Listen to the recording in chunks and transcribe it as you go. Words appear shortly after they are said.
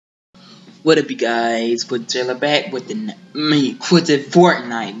What up, you guys? Put Taylor back with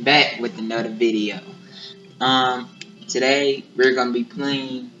Fortnite back with another video. Today we're gonna be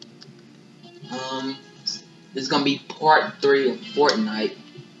playing. This is gonna be part 3 of Fortnite,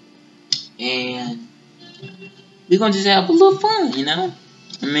 and we're gonna just have a little fun, you know.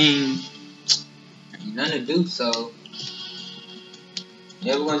 I mean, ain't nothing to do, so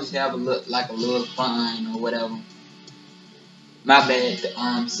yeah, we're gonna just have a little fun or whatever. My bad.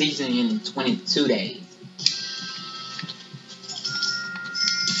 The season in 22 days.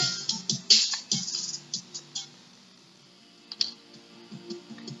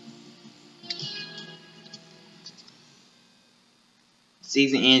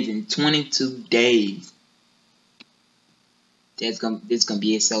 Season ends in 22 days. This gonna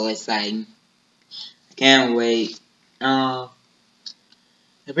be so exciting. I can't wait. I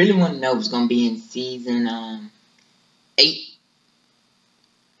really want to know what's gonna be in season 8.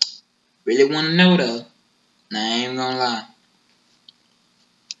 Really want to know though. Nah, I ain't gonna lie.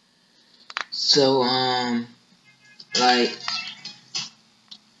 So like,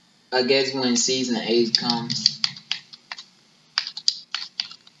 I guess when season 8 comes,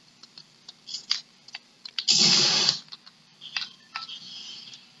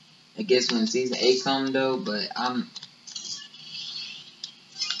 though, but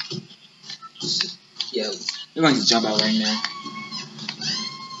yeah, we're going to jump out right now.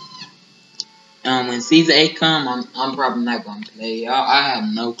 When season 8 come, I'm probably not gonna play. I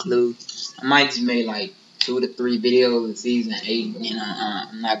have no clue. I might just make like 2 to 3 videos of season 8, and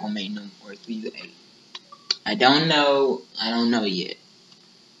I'm not gonna make no more season 8. I don't know yet.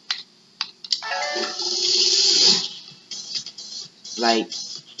 Like,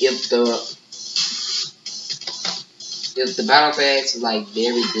 if the battle pass is like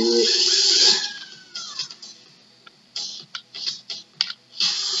very good,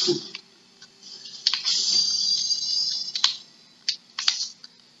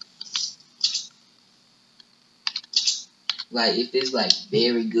 like if it's like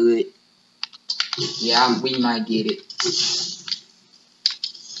very good, yeah, we might get it.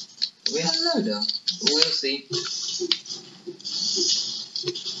 We don't know though. We'll see.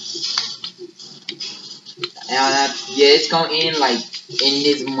 And yeah, it's gonna end like in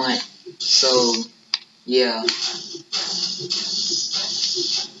this month. So yeah.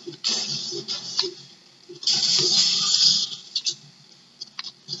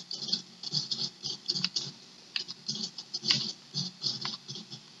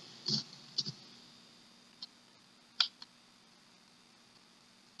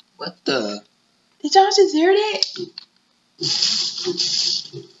 What the? Did y'all just hear that?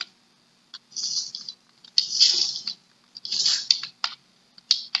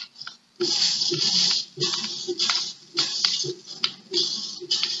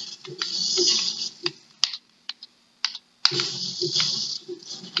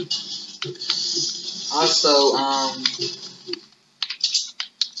 Also,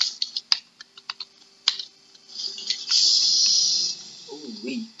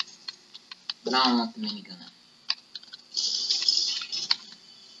 ooh-wee. But I don't want the minigun.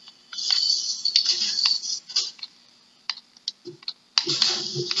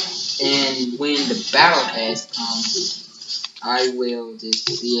 And when the battle pass comes, I will just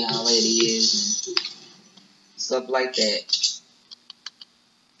see how it is and stuff like that.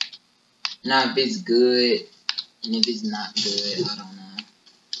 Now if it's good, and if it's not good, I don't know.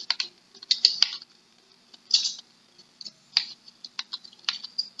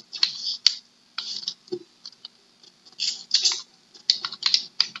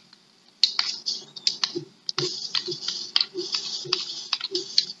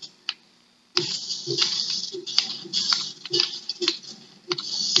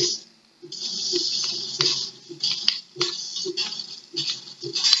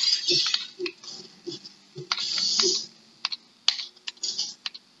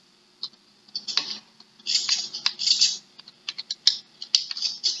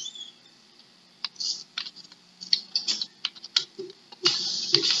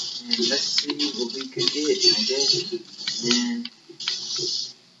 And let's see what we could get, I guess. And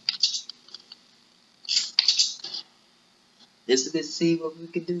let's see what we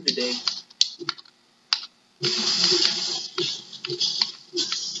could do today.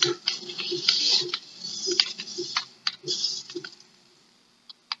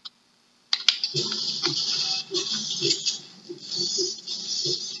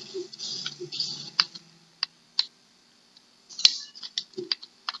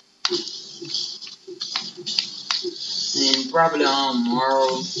 And probably on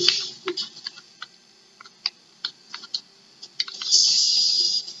tomorrow.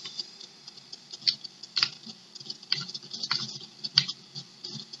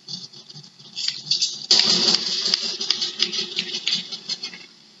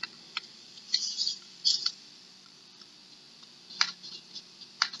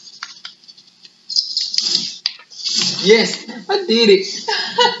 Yes, I did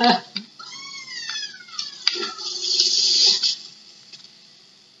it.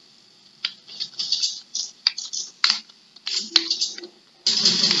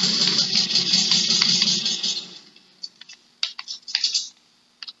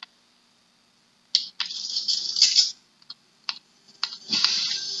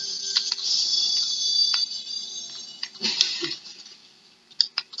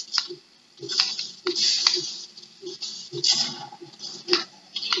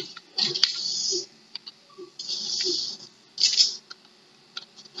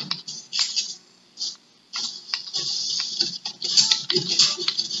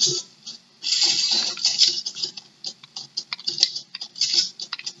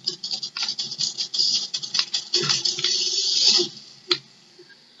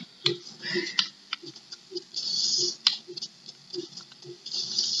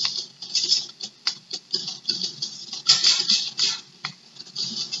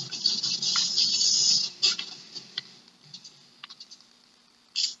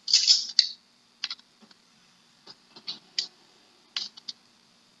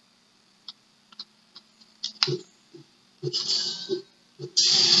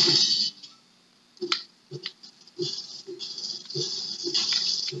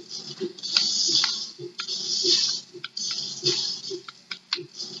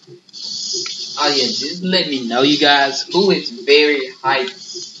 Oh yeah, just let me know, you guys, who is very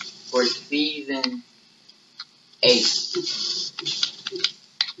hyped for season 8.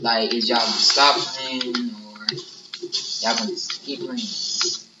 Like, is y'all gonna stop playing or y'all gonna just keep playing?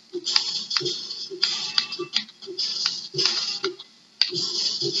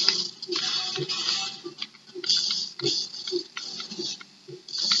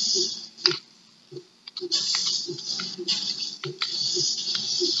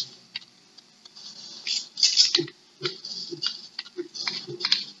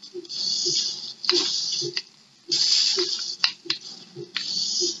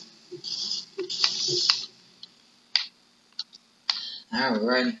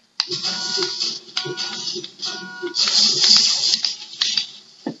 Alright.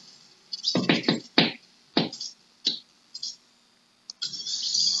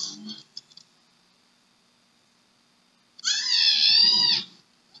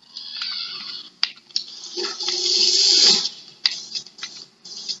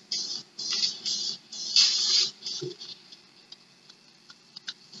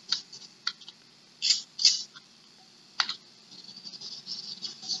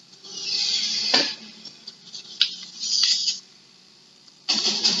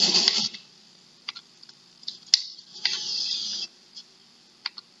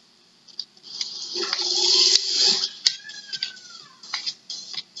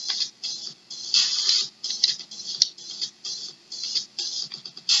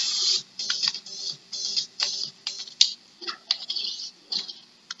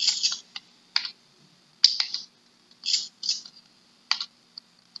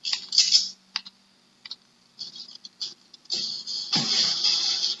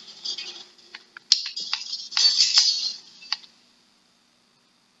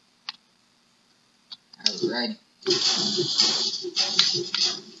 Alright.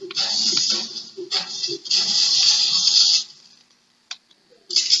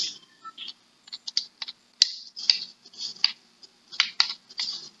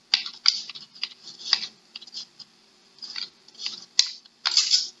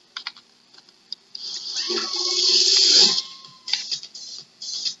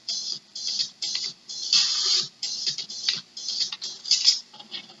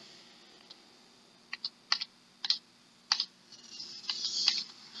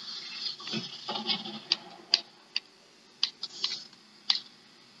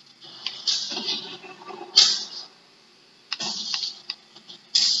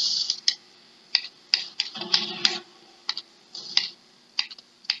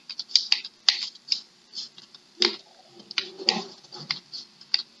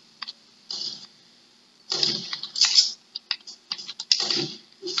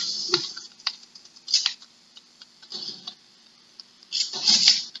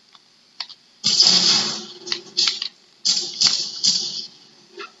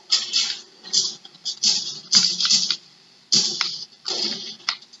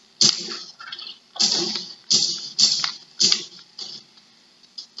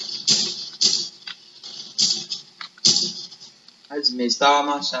 I just missed all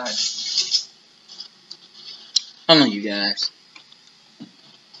my shots. Hold on, you guys.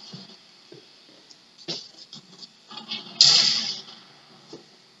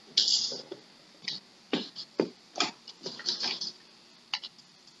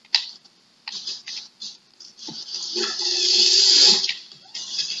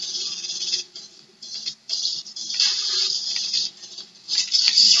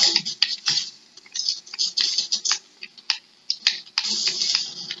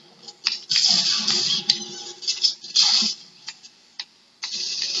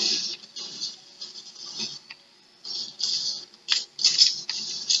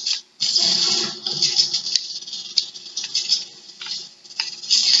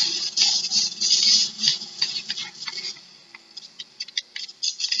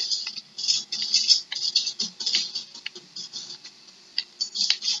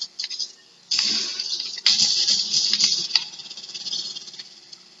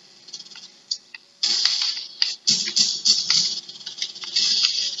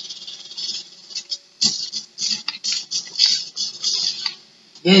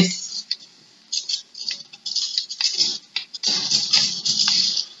 Yes.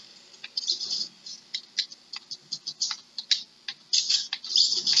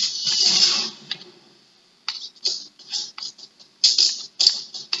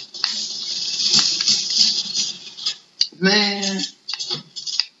 Man.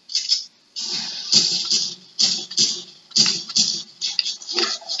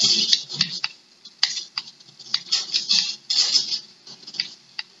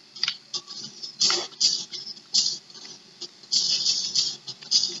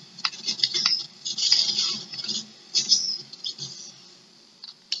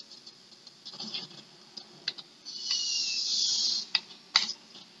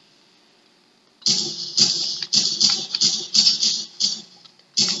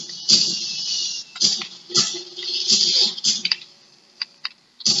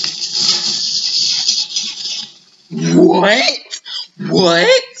 What?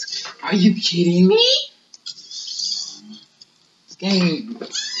 What? Are you kidding me? This game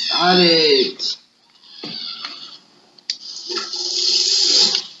got it.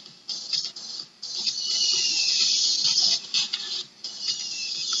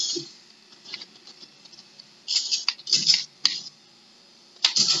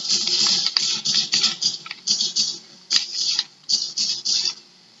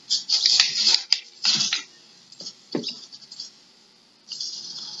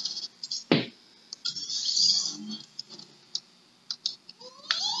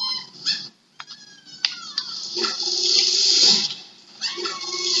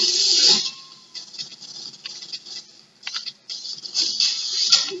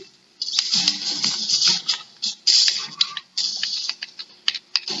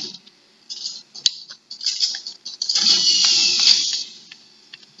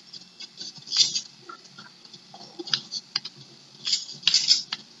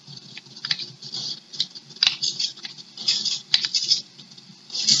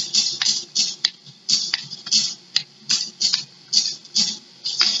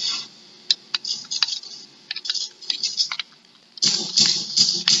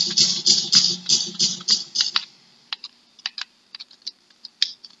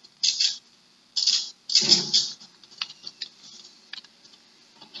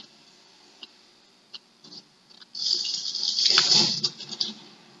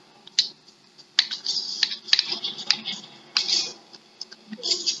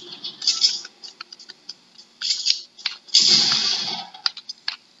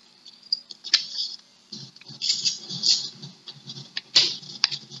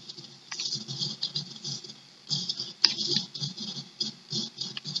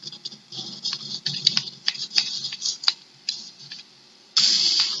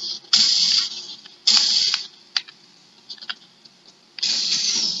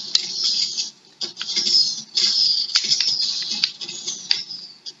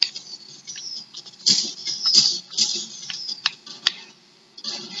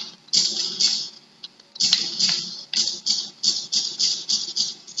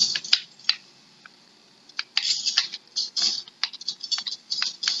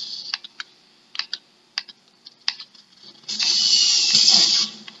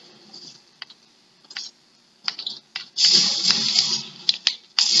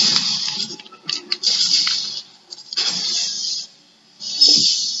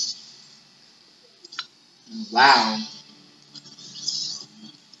 Wow.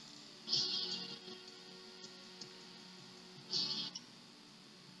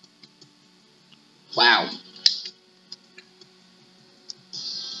 Wow.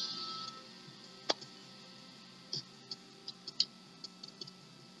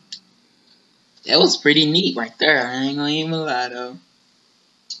 That was pretty neat right there. I ain't gonna even lie though.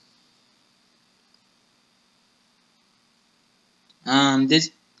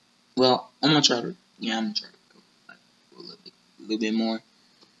 This. Well, I'm gonna try to. Yeah, I'm gonna try to go like a little bit more.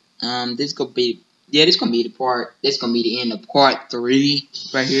 This gonna be. Yeah, this gonna be the part. This gonna be the end of part 3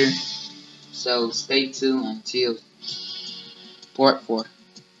 right here. So stay tuned until part 4.